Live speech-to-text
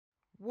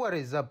What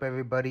is up,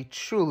 everybody?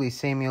 Truly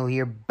Samuel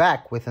here,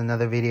 back with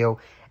another video.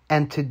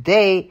 And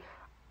today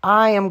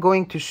I am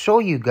going to show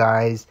you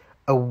guys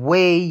a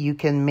way you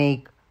can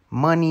make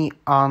money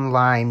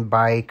online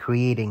by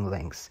creating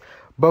links.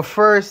 But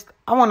first,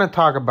 I want to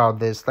talk about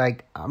this.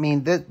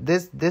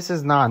 This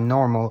is not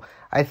normal.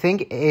 I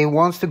think it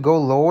wants to go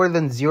lower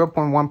than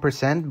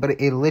 0.1%, but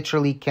it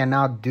literally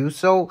cannot do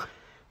so.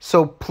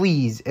 So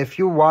please, if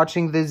you're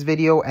watching this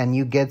video and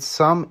you get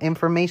some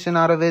information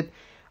out of it,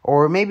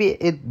 or maybe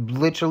it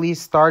literally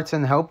starts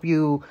and help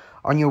you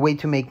on your way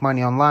to make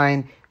money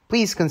online,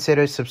 please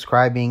consider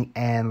subscribing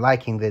and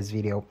liking this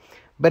video.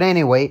 But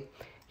anyway,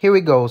 here we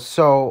go.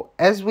 So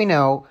as we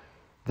know,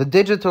 the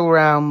digital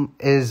realm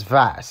is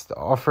vast,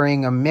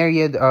 offering a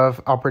myriad of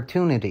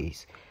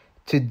opportunities.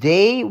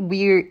 Today,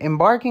 we're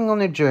embarking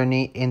on a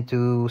journey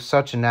into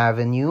such an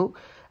avenue,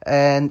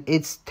 and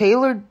it's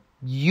tailored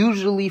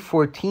usually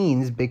for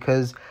teens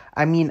because,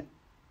 I'm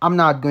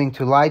not going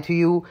to lie to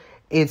you.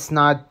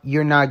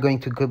 You're not going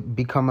to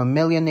become a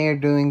millionaire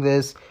doing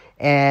this.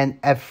 And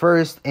at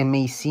first, it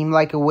may seem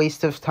like a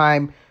waste of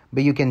time,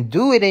 but you can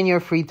do it in your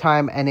free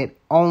time, and it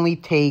only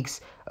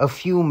takes a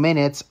few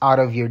minutes out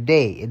of your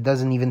day. It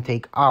doesn't even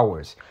take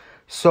hours.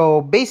 So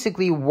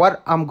basically,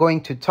 what I'm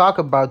going to talk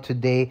about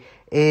today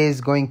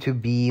is going to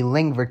be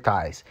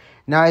Linkvertise.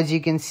 Now, as you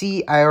can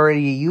see, I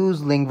already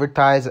use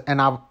Linkvertise, and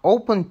I've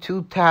opened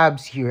two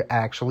tabs here,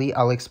 actually.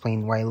 I'll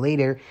explain why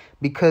later,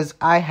 because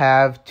I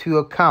have two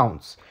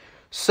accounts.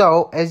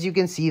 So, as you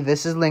can see,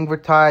 this is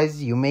Linkvertise.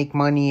 You make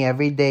money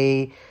every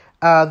day.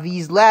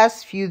 These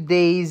last few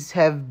days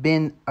have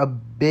been a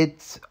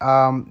bit,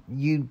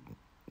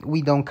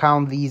 we don't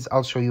count these.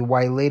 I'll show you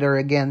why later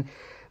again.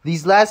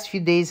 These last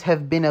few days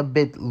have been a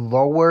bit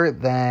lower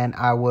than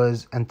I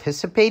was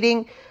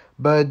anticipating.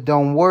 But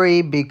don't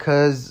worry,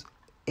 because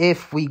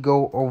if we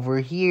go over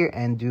here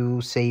and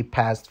do, say,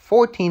 past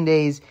 14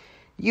 days,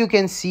 you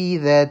can see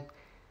that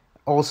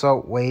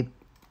also,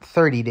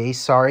 30 days,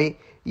 sorry.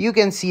 You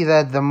can see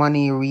that the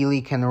money really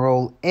can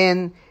roll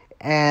in,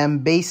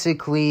 and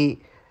basically,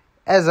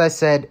 as I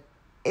said,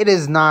 it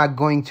is not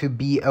going to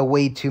be a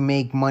way to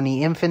make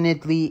money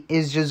infinitely.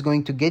 It's just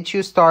going to get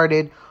you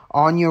started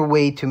on your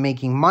way to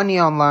making money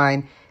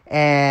online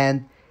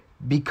and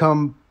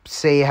become,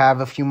 say, have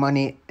a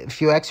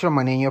few extra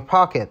money in your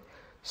pocket.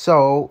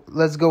 So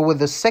let's go with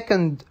the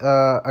second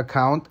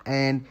account,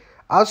 and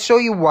I'll show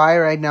you why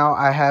right now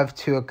I have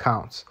two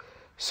accounts.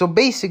 So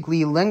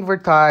basically,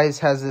 Linkvertise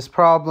has this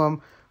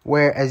problem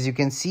where, as you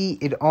can see,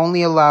 it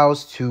only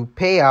allows two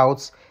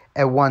payouts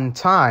at one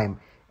time.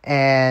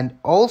 And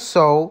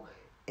also,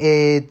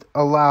 it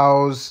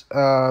allows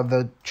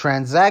the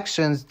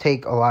transactions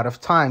take a lot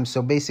of time.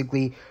 So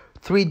basically,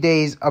 3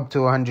 days up to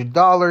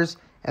 $100,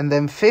 and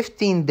then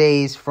 15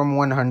 days from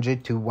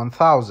 100 to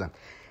 1,000.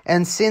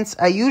 And since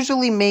I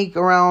usually make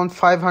around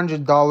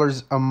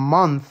 $500 a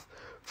month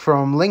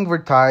from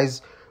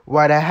Linkvertise,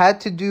 what I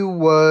had to do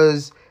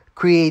was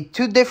create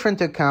two different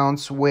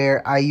accounts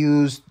where I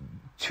used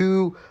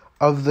two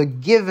of the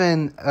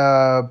given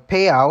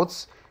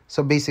payouts.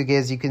 So basically,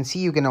 as you can see,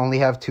 you can only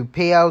have two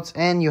payouts,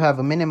 and you have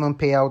a minimum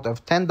payout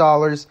of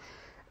 $10.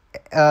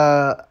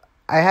 I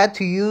had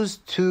to use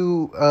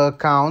two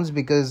accounts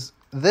because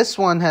this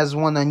one has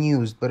one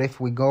unused. But if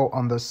we go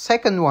on the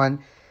second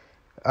one,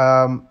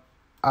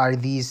 are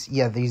these?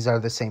 Yeah, these are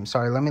the same.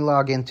 Sorry, let me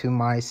log into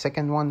my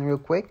second one real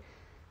quick.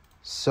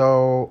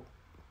 So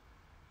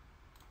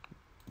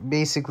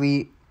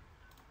basically,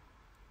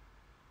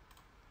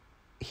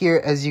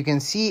 here, as you can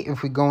see,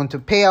 if we go into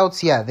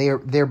payouts, yeah,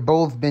 they're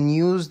both been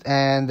used.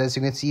 And as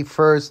you can see,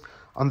 first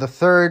on the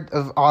 3rd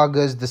of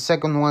August, the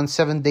second one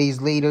 7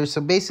 days later. So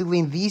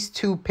basically, these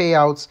two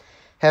payouts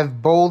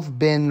have both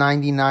been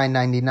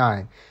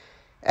 $99.99.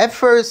 At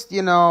first,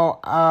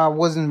 I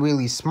wasn't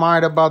really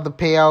smart about the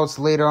payouts.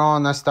 Later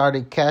on, I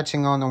started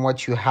catching on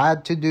what you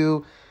had to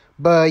do.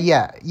 But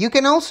yeah, you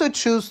can also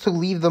choose to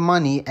leave the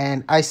money,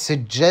 and I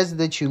suggest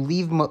that you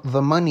leave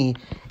the money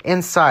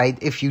inside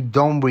if you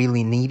don't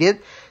really need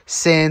it,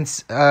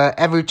 since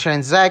every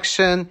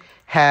transaction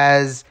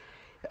has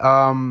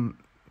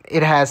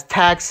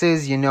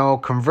taxes,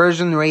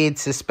 conversion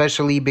rates,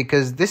 especially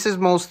because this is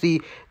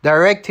mostly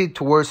directed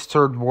towards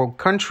third world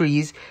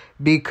countries.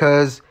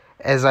 Because,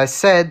 as I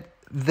said,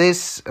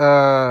 this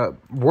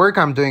work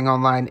I'm doing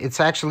online, it's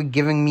actually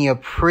giving me a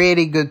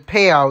pretty good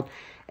payout.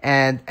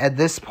 And at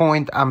this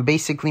point, I'm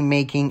basically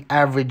making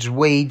average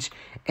wage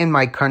in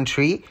my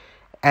country.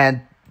 And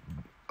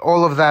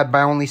all of that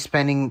by only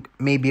spending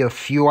maybe a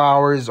few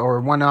hours or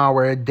 1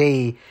 hour a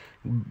day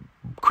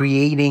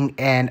creating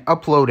and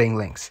uploading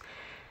links.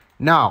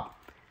 Now,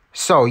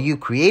 so you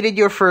created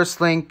your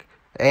first link.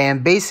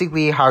 And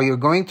basically how you're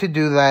going to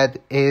do that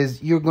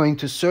is you're going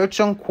to search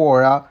on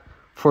Quora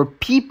for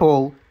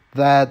people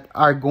that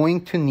are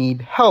going to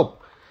need help.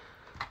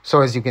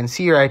 So as you can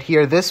see right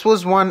here, this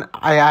was one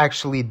I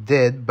actually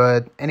did.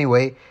 But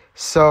anyway,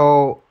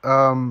 so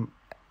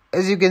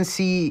as you can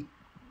see,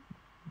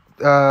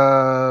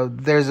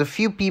 there's a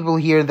few people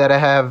here that I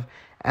have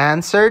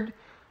answered.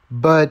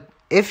 But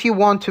if you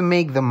want to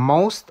make the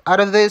most out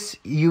of this,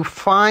 you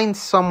find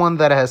someone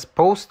that has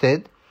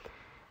posted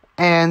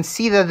and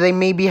see that they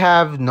maybe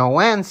have no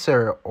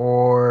answer,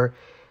 or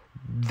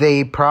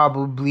they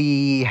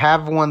probably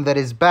have one that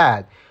is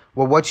bad.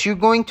 Well, what you're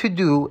going to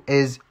do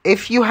is,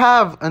 if you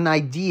have an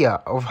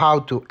idea of how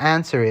to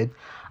answer it,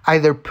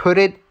 either put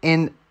it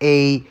in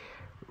a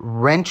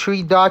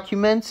Rentry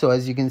document. So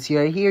as you can see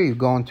right here, you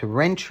go into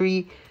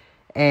Rentry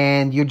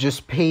and you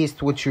just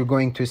paste what you're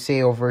going to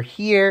say over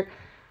here.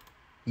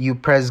 You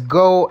press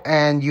go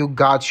and you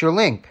got your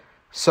link.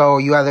 So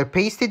you either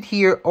paste it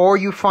here, or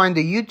you find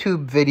a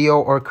YouTube video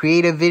or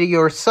create a video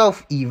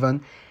yourself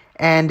even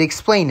and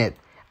explain it.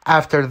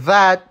 After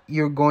that,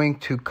 you're going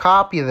to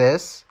copy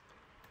this,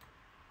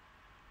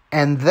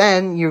 and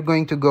then you're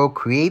going to go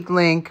create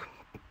link,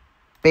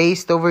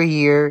 paste over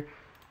here,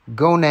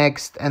 go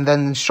next, and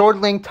then short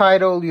link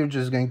title, you're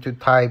just going to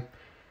type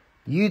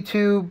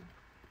YouTube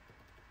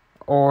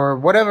or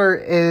whatever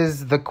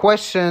is the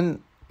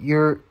question.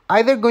 You're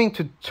either going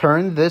to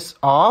turn this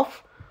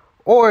off,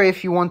 or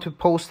if you want to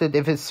post it,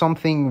 if it's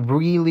something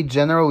really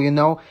general,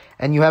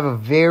 and you have a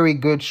very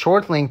good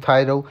short link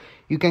title,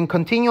 you can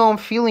continue on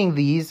filling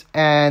these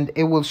and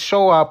it will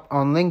show up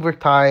on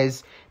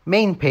Linkvertise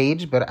main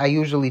page. But I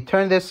usually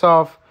turn this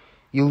off.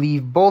 You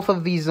leave both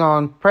of these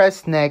on,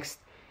 press next,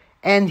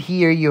 and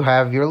here you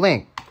have your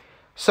link.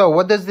 So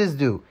what does this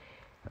do?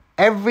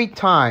 Every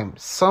time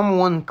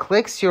someone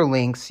clicks your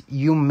links,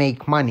 you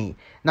make money.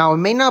 Now, it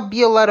may not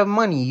be a lot of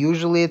money.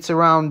 Usually it's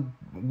around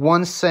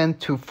 1 cent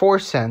to 4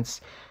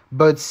 cents.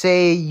 But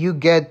say you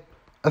get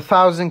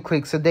 1,000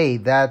 clicks a day.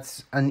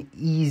 That's an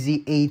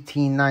easy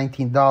 $18,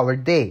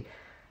 $19 day.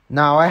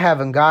 Now, I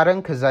haven't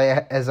gotten, because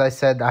as I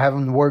said, I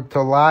haven't worked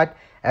a lot.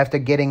 After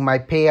getting my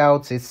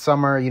payouts, it's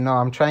summer,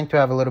 I'm trying to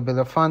have a little bit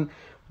of fun.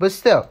 But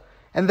still.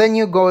 And then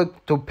you go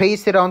to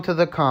paste it onto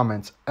the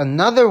comments.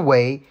 Another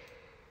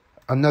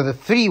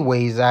 3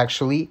 ways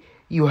actually.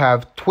 You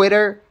have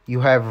Twitter,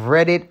 you have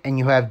Reddit, and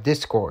you have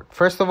Discord.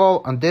 First of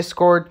all, on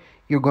Discord,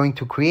 you're going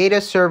to create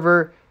a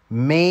server,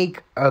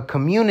 make a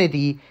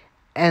community,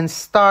 and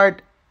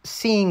start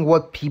seeing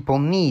what people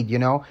need.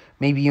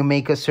 Maybe you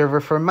make a server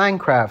for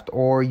Minecraft,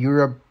 or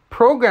you're a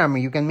programmer.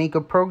 You can make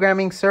a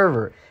programming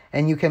server,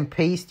 and you can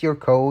paste your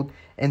code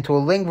into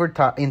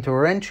a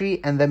entry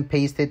and then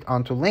paste it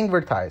onto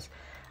Linkvertise.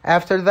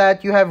 After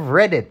that, you have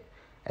Reddit,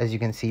 as you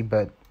can see,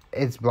 but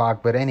it's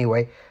blocked. But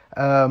anyway,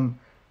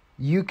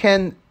 you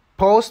can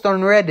post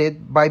on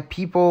Reddit by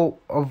people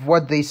of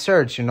what they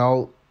search.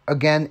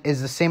 Again,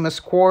 is the same as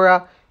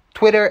Quora.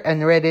 Twitter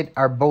and Reddit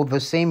are both the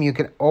same. You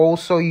can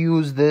also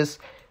use this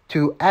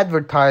to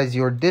advertise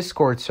your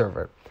Discord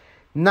server.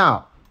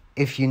 Now,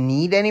 if you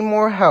need any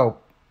more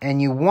help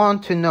and you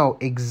want to know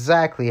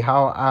exactly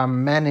how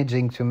I'm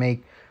managing to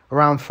make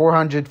around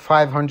 $400,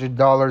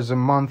 $500 a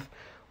month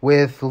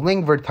with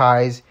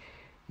Linkvertise,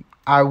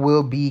 I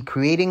will be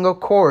creating a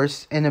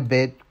course in a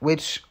bit,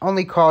 which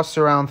only costs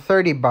around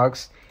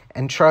 $30.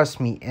 And trust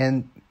me,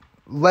 in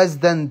less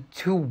than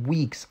 2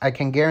 weeks, I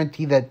can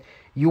guarantee that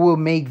you will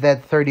make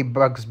that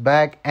 $30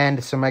 back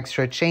and some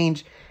extra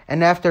change.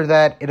 And after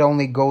that, it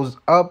only goes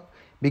up,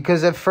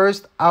 because at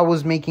first I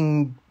was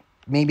making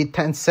maybe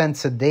 10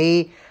 cents a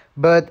day,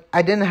 but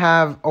I didn't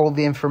have all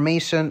the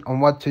information on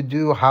what to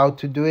do, how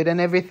to do it, and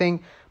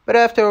everything. But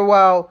after a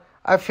while,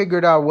 I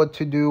figured out what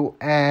to do,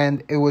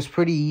 and it was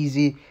pretty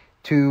easy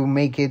to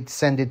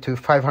send it to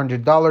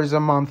 $500 a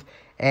month,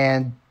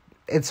 and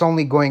it's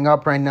only going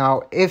up right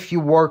now. If you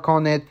work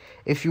on it,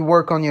 if you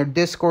work on your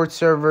Discord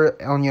server,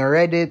 on your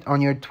Reddit,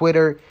 on your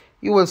Twitter,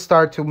 you will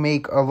start to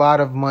make a lot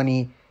of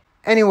money.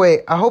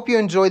 Anyway, I hope you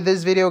enjoyed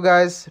this video,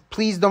 guys.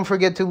 Please don't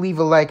forget to leave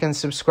a like and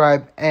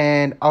subscribe,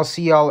 and I'll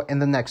see y'all in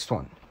the next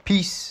one.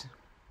 Peace.